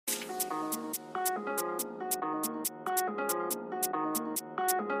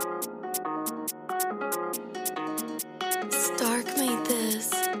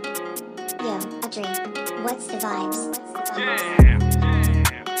What's the vibes?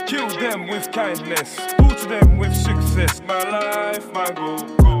 Yeah. Kill them with kindness, torture them with success. My life, my goal.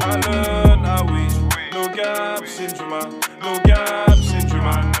 I learn, I win. No gap syndrome, no gap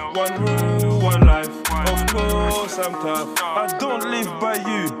syndrome. One rule, one life. Of course I'm tough. I don't live by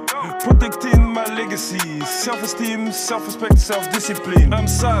you. Protecting my legacy, self-esteem, self-respect, self-discipline. I'm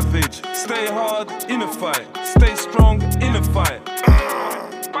savage, stay hard in a fight, stay strong in a fight.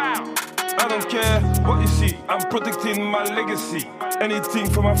 I don't care what you see, I'm protecting my legacy. Anything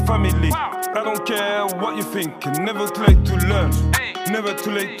for my family. I don't care what you think, never too late to learn, never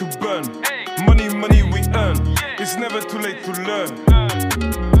too late to burn. Money, money we earn, it's never too late to learn.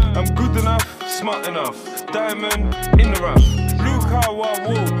 I'm good enough, smart enough, diamond in the rough. Look how I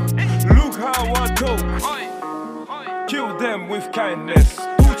walk, look how I talk. Kill them with kindness,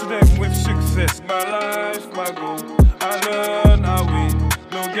 torture them with success. My life, my goal. I learn, I win.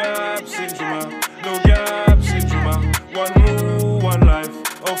 No gap syndrome, no gap syndrome. One rule, one life.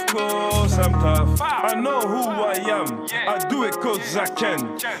 Of course I'm tough. I know who I am. I do it cause I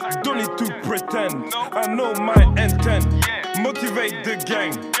can. Don't need to pretend. I know my intent. Motivate the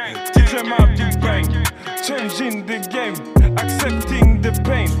gang. Teach them how to bang. Changing the game. Accepting the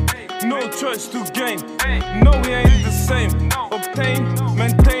pain. No choice to gain. No, we ain't the same. Obtain,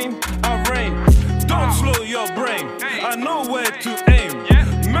 maintain, I reign. Don't slow your brain. I know where to aim.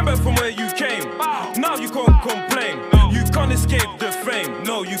 Remember from where you came. Now you can't complain. You can't escape the fame.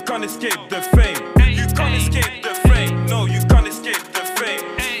 No, you can't escape the fame. You can't escape the fame. No, you can't escape the fame.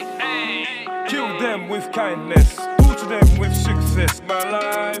 Kill them with kindness, torture them with success. My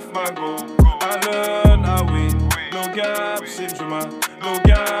life, my goal. I learn, I win. No gap syndrome, no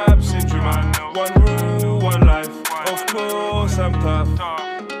gap syndrome. One rule, one life. Of course I'm tough.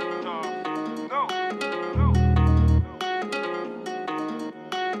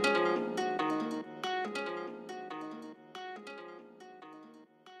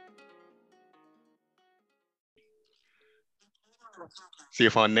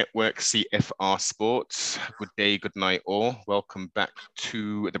 CFR Network, CFR Sports. Good day, good night, all. Welcome back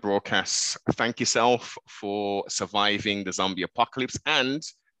to the broadcast. Thank yourself for surviving the zombie apocalypse and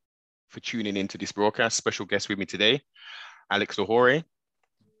for tuning into this broadcast. Special guest with me today, Alex Ohore,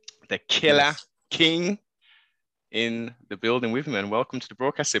 the killer king in the building with me. And welcome to the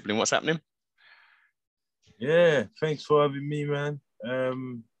broadcast, sibling. What's happening? Yeah, thanks for having me, man.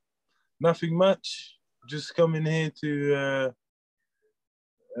 Nothing much. Just coming here to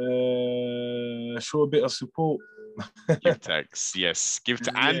show a bit of support. Give thanks, yes. Give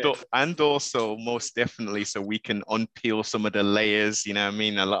to and also most definitely so we can unpeel some of the layers. You know what I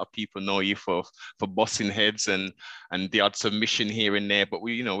mean? A lot of people know you for busting heads and the odd submission here and there, but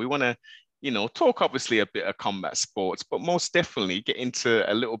we want to talk obviously a bit of combat sports, but most definitely get into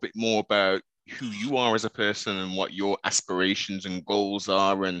a little bit more about who you are as a person and what your aspirations and goals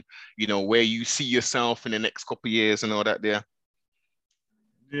are, and where you see yourself in the next couple of years and all that there.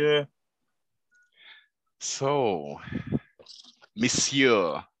 Yeah. So,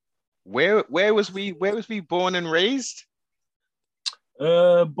 Monsieur, where was we born and raised?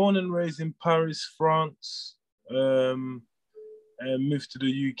 Born and raised in Paris, France. And moved to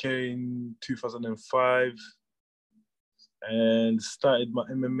the UK in 2005. And started my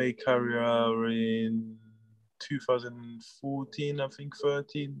MMA career in 2014, I think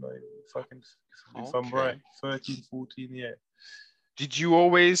 13. If I'm right, 13, 14, yeah. Was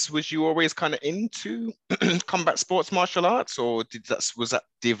you always kind of into combat sports martial arts, or was that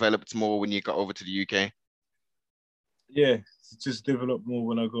developed more when you got over to the UK? Yeah, it just developed more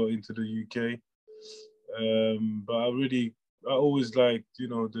when I got into the UK. But I always liked,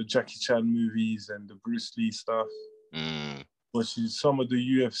 the Jackie Chan movies and the Bruce Lee stuff. Watching some of the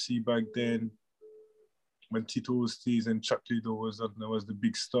UFC back then when Tito Ortiz and Chuck Liddell was the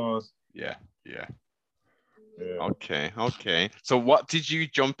big stars. Yeah. Okay. So what did you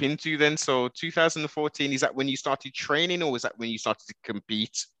jump into then? So 2014, is that when you started training, or was that when you started to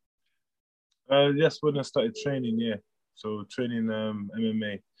compete? That's when I started training, yeah. So training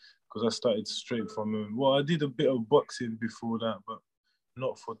MMA, because I started straight from, I did a bit of boxing before that, but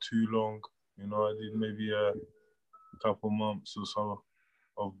not for too long. I did maybe a couple months or so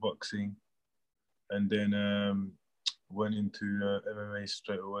of boxing, and then went into MMA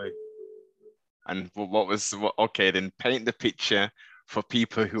straight away. And then paint the picture for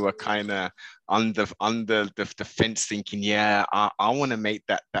people who are kind of under the fence thinking, I want to make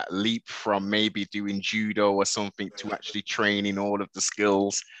that leap from maybe doing judo or something to actually training all of the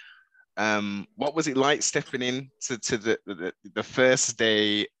skills. What was it like stepping in to the first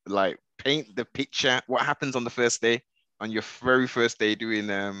day? Like, paint the picture. What happens on the first day, on your very first day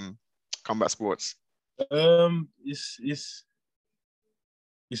doing combat sports?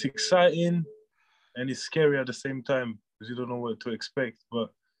 It's exciting and it's scary at the same time because you don't know what to expect.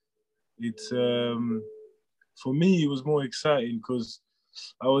 But it's for me, it was more exciting because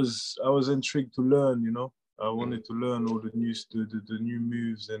I was intrigued to learn. I wanted to learn all the new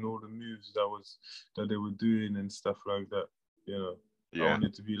moves and all the moves that they were doing and stuff like that. I Yeah.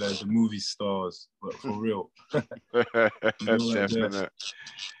 wanted to be like the movie stars, but for real. Like Definitely.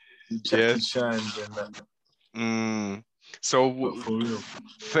 Jackie Yes. Chan's and that. So But for real.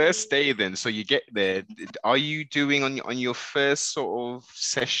 first day then, so you get there. Are you doing on your first sort of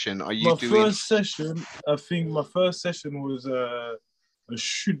session? Are you My doing? first session, I think my first session was a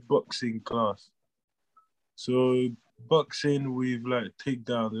shoot boxing class. So boxing with like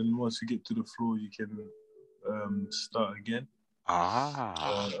takedown, and once you get to the floor, you can start again.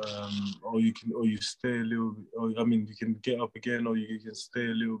 Ah, Or you stay a little bit. Or I mean, you can get up again, or you can stay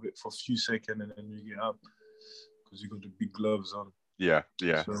a little bit for a few seconds, and then you get up because you got the big gloves on. yeah,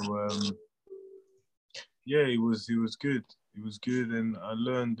 yeah. So yeah, it was good. It was good, and I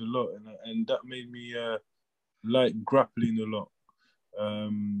learned a lot, and that made me like grappling a lot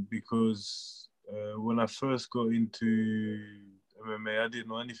because when I first got into MMA, I didn't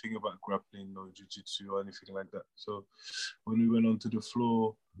know anything about grappling or jiu-jitsu or anything like that. So when we went onto the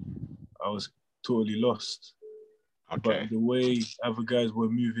floor, I was totally lost. Okay. But the way other guys were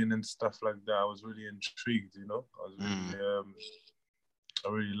moving and stuff like that, I was really intrigued. I was really, I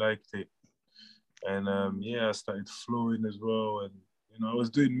really liked it. And yeah, I started flowing as well, and I was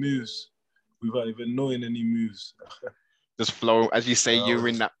doing moves without even knowing any moves. Just flow, as you say, I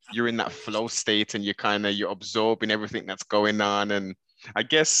was you're in that flow state, and you're absorbing everything that's going on. And I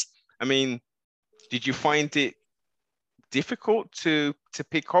guess, I mean, did you find it difficult to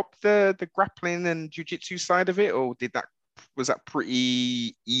pick up the grappling and jiu-jitsu side of it, or was that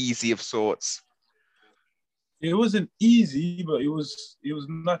pretty easy of sorts? It wasn't easy, but it was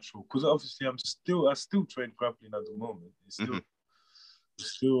natural because obviously I still train grappling at the moment. It's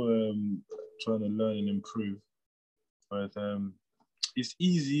still trying to learn and improve, but it's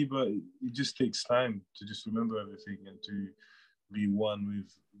easy, but it just takes time to just remember everything and to be one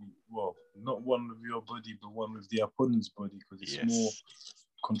with, well, not one with your body, but one with the opponent's body because it's more Yes,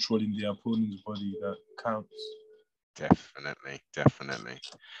 controlling the opponent's body that counts. definitely, definitely.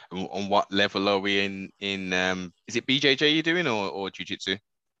 And on what level are we in is it BJJ you're doing, or jiu-jitsu?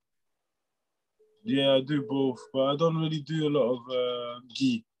 Yeah, I do both, but I don't really do a lot of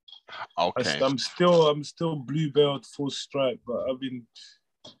gi. Okay. I'm still blue belt, full stripe, but I've been.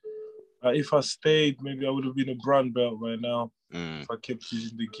 If I stayed, maybe I would have been a brown belt right now Mm. if I kept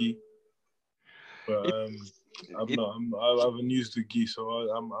using the gi. But It I'm it not. I haven't used the gi, so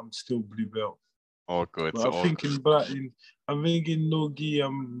I'm still blue belt. all good, But I all think good. I'm thinking no gi.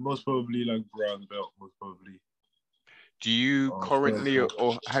 I'm most probably like brown belt, most probably. Do you currently, Purple.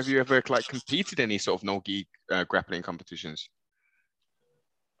 or have you ever like competed any sort of no-gi grappling competitions?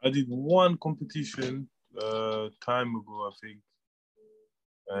 I did one competition time ago, I think,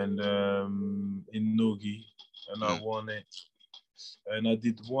 and in nogi, and I Mm. won it. And I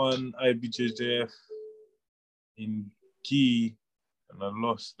did one IBJJF in gi, and I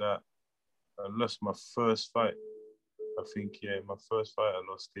lost that. I lost my first fight. I think, yeah, my first fight, I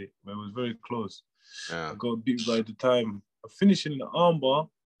lost it. But it was very close. I Yeah. got beat by the time. I finished in the armbar,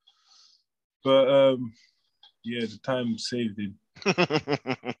 but yeah, the time saved him.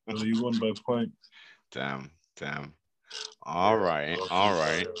 So he won by point. Damn, damn. All Yeah. right, all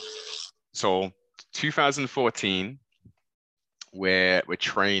right. So 2014, we're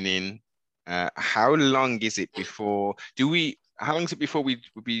training. How long is it before? How long is it before we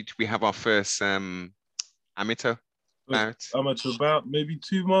have our first amateur But bout? I'm at about maybe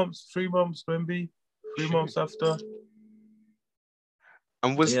 2 months, 3 months, maybe 3 months after.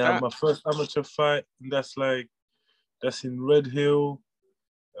 And was Yeah, that my first amateur fight. And that's in Red Hill.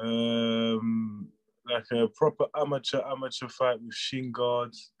 Like a proper amateur fight with shin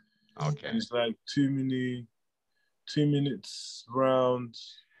guards. And okay? it's like 2 minutes round.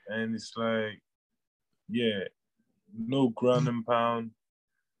 And it's like, yeah, no ground and pound.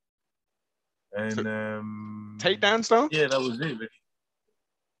 So And takedowns though? yeah, that was it, really.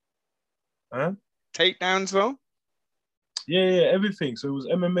 Huh? Takedowns though? Yeah, everything. So it was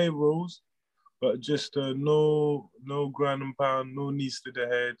MMA rules, but just no ground and pound, no knees to the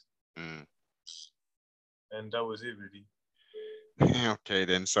head, Mm. and that was it really. Okay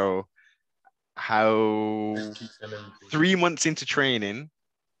then. So how Kicks and everything. 3 months into training,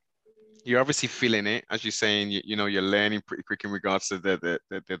 you're obviously feeling it, as you're saying. You're learning pretty quick in regards to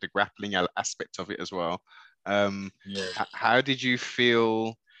the grappling aspect of it as well. Yeah. How did you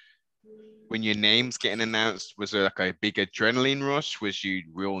feel when your name's getting announced, was there like a big adrenaline rush? Was you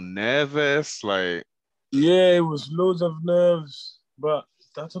real nervous? Like, Yeah, it was loads of nerves, but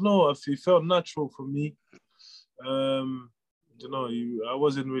I don't know. It felt natural for me. I don't know. I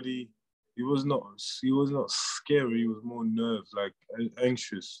wasn't really. He was not. He was not scary. He was more nerves, like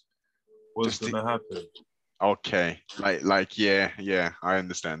anxious. What's just gonna happen? okay, yeah, I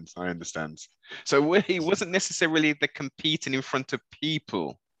understand. So he wasn't necessarily the competing in front of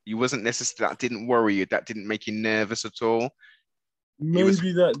people. You wasn't necessarily that didn't worry you. That didn't make you nervous at all. He was.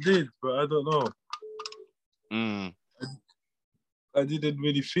 Maybe that did, but I don't know. Mm, I didn't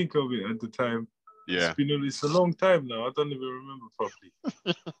really think of it at the time. yeah. It's a long time now. I don't even remember properly.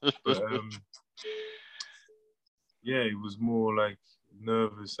 But yeah, it was more like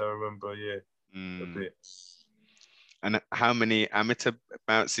nervous. I remember, yeah, a Mm. bit. And how many amateur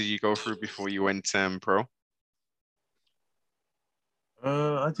bouts did you go through before you went pro?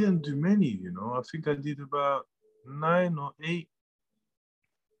 I didn't do many, you know. I think I did about 9 or 8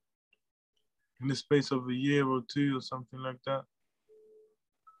 in the space of a year or two or something like that.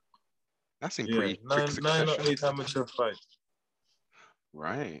 That's in Yeah, pretty quick nine or succession. 8 amateur fights.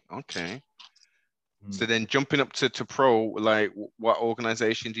 Right. Okay. Mm. So then jumping up to pro, like what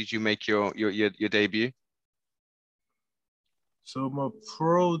organization did you make your debut? So my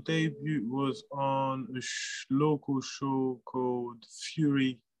pro debut was on a local show called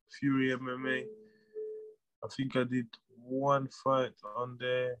Fury MMA. I think I did 1 fight on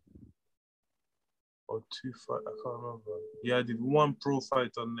there or 2 fights. I can't remember. Yeah, I did 1 pro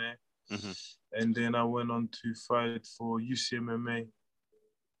fight on there, Mm-hmm. and then I went on to fight for UCMMA.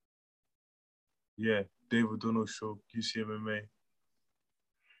 Yeah, David Dono show UCMMA.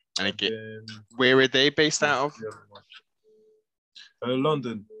 And And again, then where are they based out of?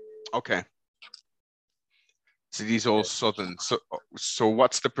 London. Okay. So these all southern. So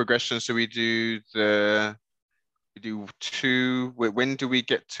what's the progression? So we do 2. When do we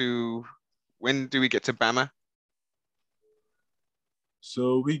get to Bama?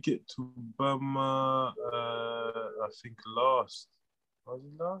 So we get to Bama, I think last. Was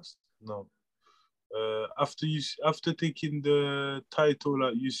it last? No. After taking the title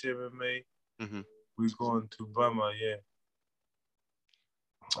at UCMMA, Mm-hmm. we go on to Bama, yeah.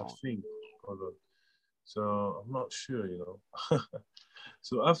 I Oh. think. Hold on. So I'm not sure, you know.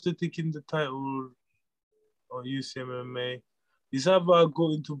 So after taking the title on UCMMA, it's either I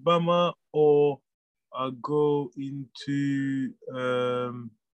go into Bama or I go into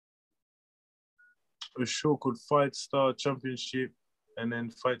a show called Fight Star Championship and then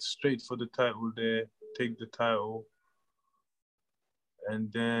fight straight for the title there, take the title.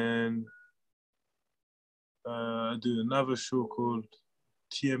 And then I do another show called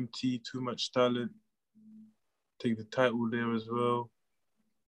TMT, Too Much Talent, take the title there as well.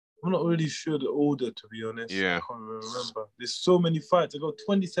 I'm not really sure the order, to be honest. Yeah. I can't remember. There's so many fights. I got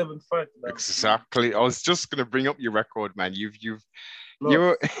 27 fights now. Exactly. I was just gonna bring up your record, man. You're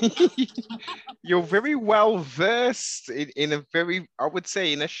you're very well versed in a very, I would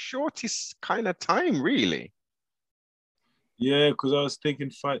say, in a shortest kind of time, really. Yeah, because I was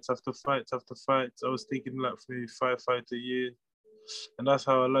taking fights after fights after fights. I was taking like 5 fights a year. And that's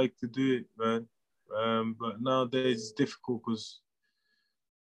how I like to do it, man. But nowadays it's difficult because,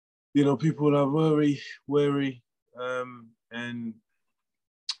 you know, people are wary. And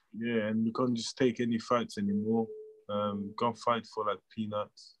yeah, and you can't just take any fights anymore. Can't fight for like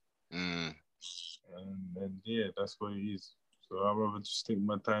peanuts. Mm. And yeah, that's what it is. So I'd rather just take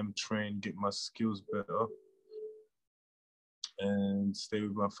my time, train, get my skills better, and stay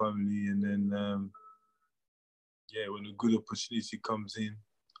with my family. And then, yeah, when a good opportunity comes in,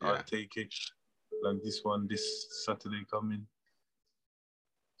 Yeah. I'll take it. Like this one, this Saturday coming.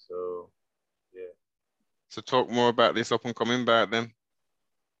 So, yeah. So talk more about this up and coming bout then.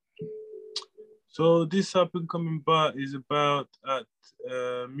 So this up and coming bout is about at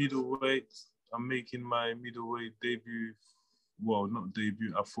middleweight. I'm making my middleweight debut. Well, not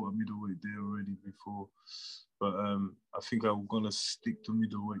debut. I fought a middleweight there already before, but I think I'm gonna stick to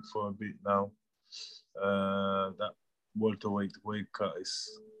middleweight for a bit now. That welterweight weight cut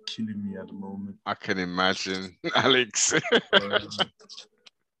is killing me at the moment. I can imagine, Alex.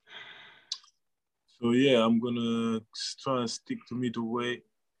 So yeah, I'm gonna try and stick to middleweight.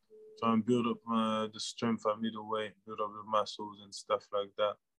 Try and build up the strength at middleweight, build up the muscles and stuff like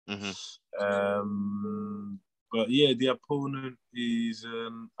that. Mm-hmm. But yeah, the opponent is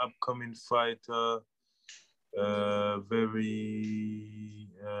an upcoming fighter, very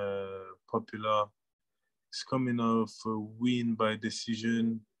popular. He's coming off a win by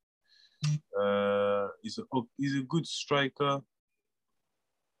decision. He's a good striker.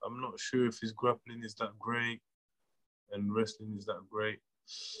 I'm not sure if his grappling is that great and wrestling is that great.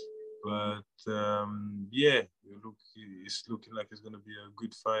 But yeah, it's looking like it's going to be a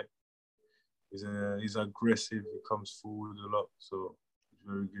good fight. He's aggressive. He comes forward a lot, so it's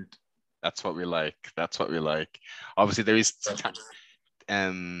very good. That's what we like. That's what we like. Obviously, there is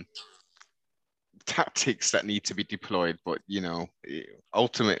tactics that need to be deployed, but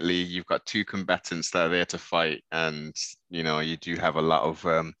ultimately you've got two combatants that are there to fight, and you do have a lot of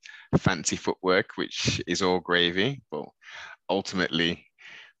fancy footwork, which is all gravy, but ultimately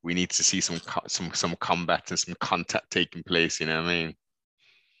we need to see some combat and some contact taking place. You know what I mean?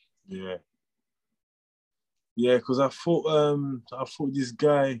 Yeah, because I fought this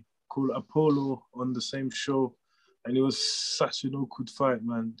guy called Apollo on the same show, and it was such an awkward fight,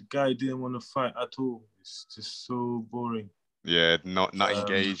 man. The guy didn't want to fight at all. It's just so boring. Yeah, not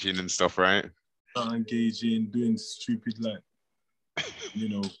engaging and stuff, right? Not engaging, doing stupid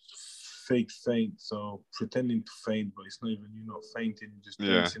fake feints or pretending to faint, but it's not even you're not fainting, you're just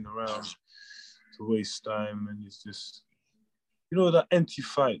dancing around to waste time, and it's just that empty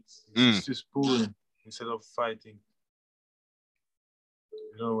fight. It's just boring instead of fighting.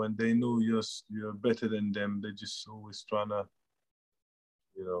 When they know you're better than them, they're just always trying to,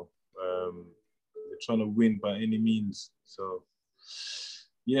 they're trying to win by any means. So,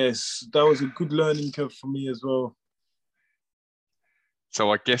 yes, that was a good learning curve for me as well.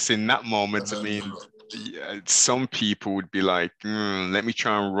 So I guess in that moment, I mean, some people would be like, let me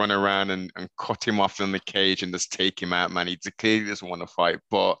try and run around and cut him off in the cage and just take him out, man. He clearly doesn't want to fight,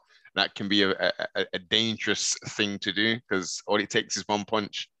 but that can be a dangerous thing to do because all it takes is one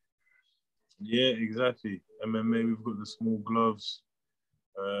punch. Yeah, exactly. MMA, we've got the small gloves.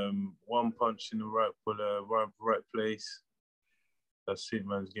 One punch in the right place. That's it,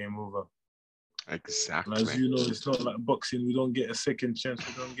 man. It's game over. Exactly. And as you know, it's not like boxing. We don't get a second chance.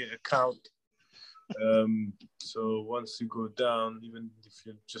 We don't get a count. So once you go down, even if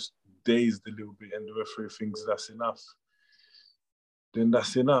you're just dazed a little bit and the referee thinks that's enough, then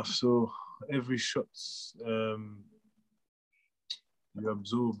that's enough. So every shot you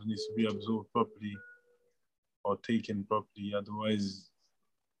absorb needs to be absorbed properly or taken properly. Otherwise,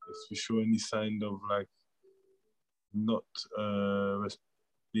 if you show any sign of not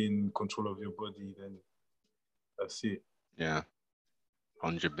being in control of your body, then that's it. Yeah,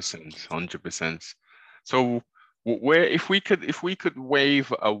 100%, 100%. So where if we could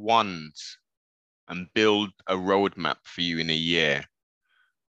wave a wand and build a roadmap for you in a year,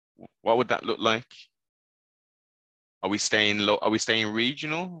 what would that look like? Are we staying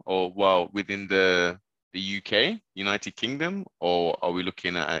regional or within the UK, United Kingdom, or are we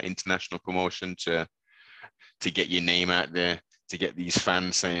looking at an international promotion to get your name out there, to get these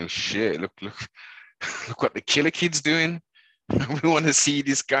fans saying, shit, look what the Killer Kid's doing. We want to see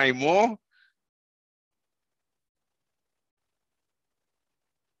this guy more.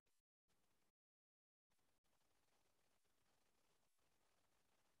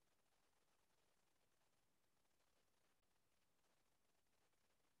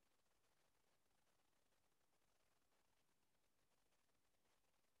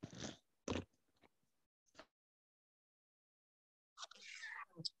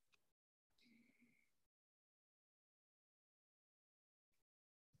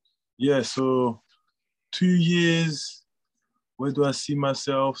 Yeah, so 2 years, where do I see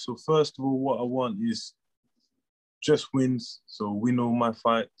myself? So first of all, what I want is just wins. So win all my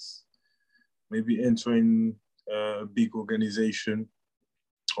fights, maybe entering a big organization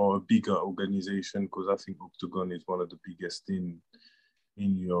or a bigger organization, because I think Octagon is one of the biggest in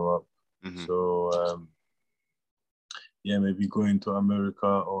Europe. Mm-hmm. So yeah, maybe going to America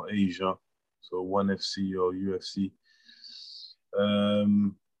or Asia. So ONE FC or UFC.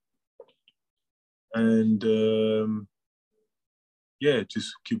 Yeah,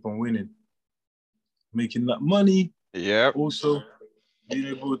 just keep on winning, making that money. Yeah. Also, being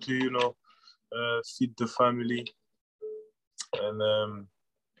able to, feed the family, and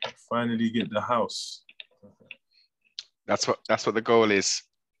finally get the house. That's what the goal is.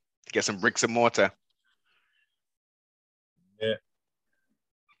 To get some bricks and mortar. Yeah.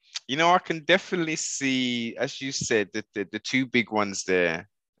 I can definitely see, as you said, the two big ones there.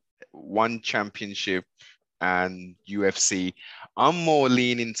 ONE Championship and UFC. I'm more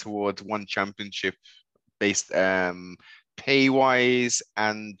leaning towards ONE Championship based pay wise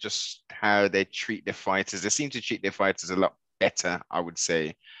and just how they treat their fighters. They seem to treat their fighters a lot better, I would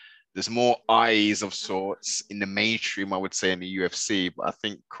say. There's more eyes of sorts in the mainstream, I would say, in the UFC, but I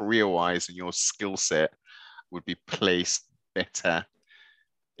think career wise and your skill set would be placed better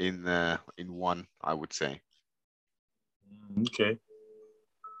in ONE, I would say. Okay.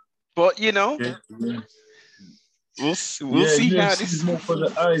 But you know, Yeah, yeah. we'll Yeah, see how UFC this. is more for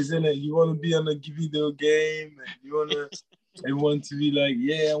the eyes, isn't it? You want to be on a video game, and you want to everyone to be like,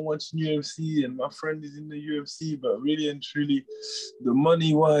 yeah, I'm watching UFC, and my friend is in the UFC. But really and truly, the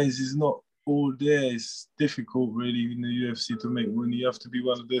money wise is not all there. It's difficult, really, in the UFC to make money. You have to be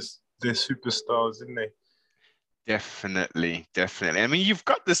one of their superstars, isn't it? Definitely, definitely. I mean, you've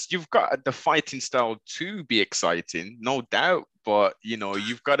got the fighting style to be exciting, no doubt. But you know,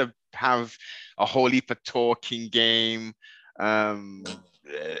 you've got to have a whole heap of talking game,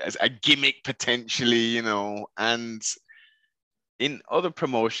 as a gimmick potentially, you know. And in other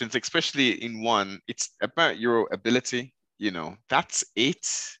promotions, especially in one, it's about your ability. You know, that's it.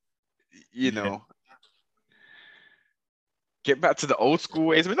 You Yeah. know, get back to the old school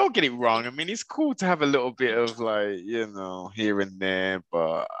ways. I mean, don't get it wrong. I mean, it's cool to have a little bit of like, you know, here and there,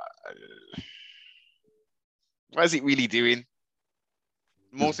 but what is it really doing?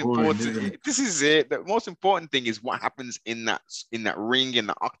 It's Most boring, important, isn't it? this is it. The most important thing is what happens in that ring, in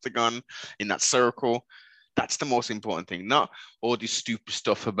the octagon, in that circle. That's the most important thing, not all this stupid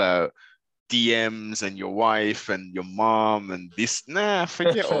stuff about DMs and your wife and your mom and this. Nah,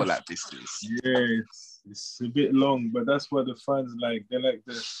 forget all that business. Yeah, it's a bit long, but that's what the fans like. They like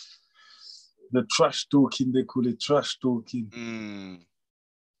the trash talking. They call it trash talking.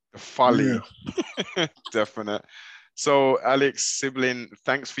 The folly. Yeah. Definite. So, Alex, sibling,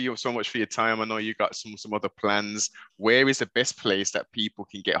 thanks so much for your time. I know you got some other plans. Where is the best place that people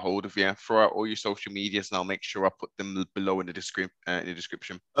can get hold of you? Throw out all your social medias, and I'll make sure I put them below in the description.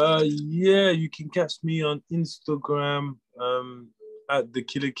 Yeah, you can catch me on Instagram, at the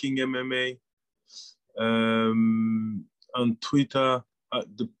Killer King MMA, on Twitter at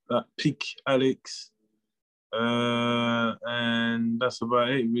Pick Alex, and that's about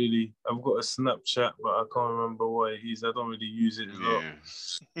it really. I've got a Snapchat, but I can't remember what it is. I don't really use it a lot.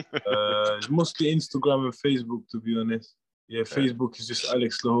 It's mostly Instagram and Facebook, to be honest. Yeah, Facebook is just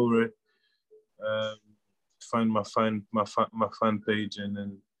Alex Lahore. Find my fan page, and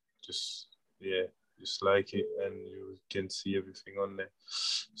then just like it, and you can see everything on there.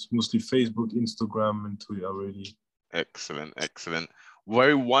 It's mostly Facebook, Instagram, and Twitter, really. Excellent, excellent.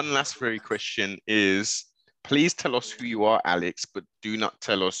 One last question is, please tell us who you are, Alex, but do not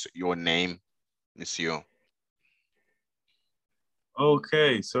tell us your name, Monsieur.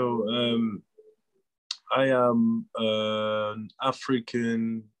 Okay, so I am an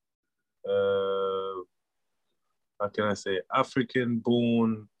African. How can I say?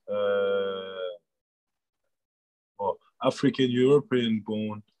 African-born, or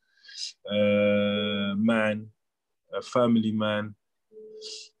African-European-born man, a family man.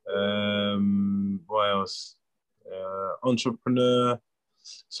 What else? Entrepreneur,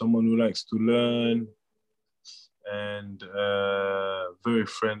 someone who likes to learn, and very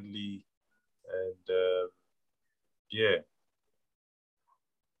friendly, and yeah.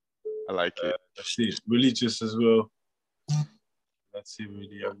 I like it. That's it. Religious as well. That's it,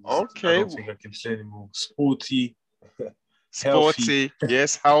 really. Okay. I don't think I can say anymore. Sporty. Sporty,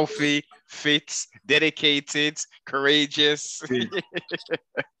 yes, healthy, fit, dedicated, courageous.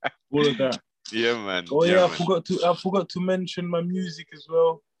 All of that. Yeah, man. Oh yeah, man. I forgot to mention my music as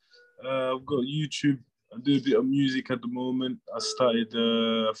well. I've got YouTube. I do a bit of music at the moment. I started,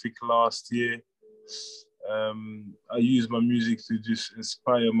 I think, last year. I use my music to just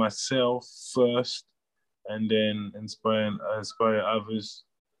inspire myself first, and then inspire others.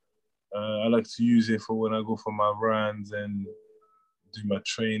 I like to use it for when I go for my runs and do my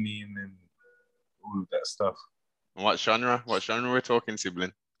training and all of that stuff. What genre? What genre we're talking,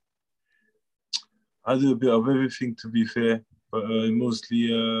 sibling? I do a bit of everything, to be fair, but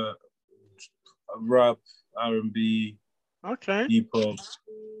mostly rap, R&B, okay, hip hop.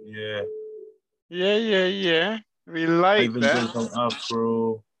 Yeah. Yeah. We like I even that. do some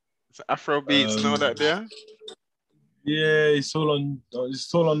Afro. It's Afro beats and all that there. Yeah, it's all on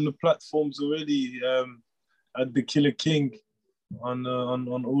the platforms already. At the Killer King, on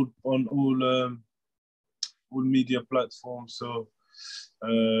all media platforms. So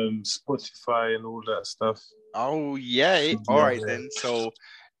Spotify and all that stuff. Oh yeah. All right then. So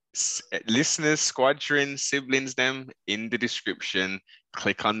listeners, squadron, siblings, them in the description.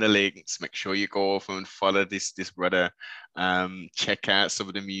 Click on the links. Make sure you go over and follow this brother. Check out some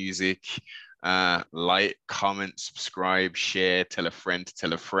of the music. Like, comment, subscribe, share, tell a friend,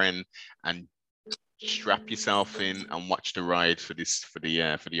 and strap yourself in and watch the ride for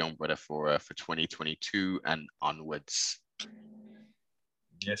the young brother for 2022 and onwards.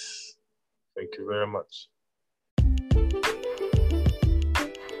 Yes, thank you very much.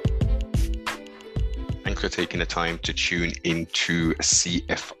 Thanks for taking the time to tune into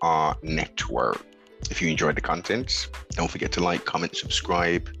CFR Network. If you enjoyed the content, don't forget to like, comment,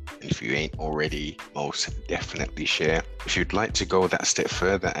 subscribe. And if you ain't already, most definitely share. If you'd like to go that step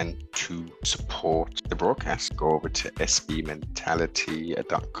further and to support the broadcast, go over to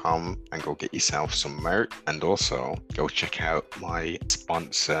sbmentality.com and go get yourself some merch. And also go check out my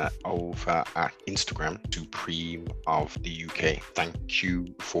sponsor over at Instagram, Supreme of the UK. Thank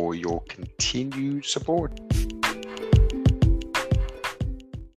you for your continued support.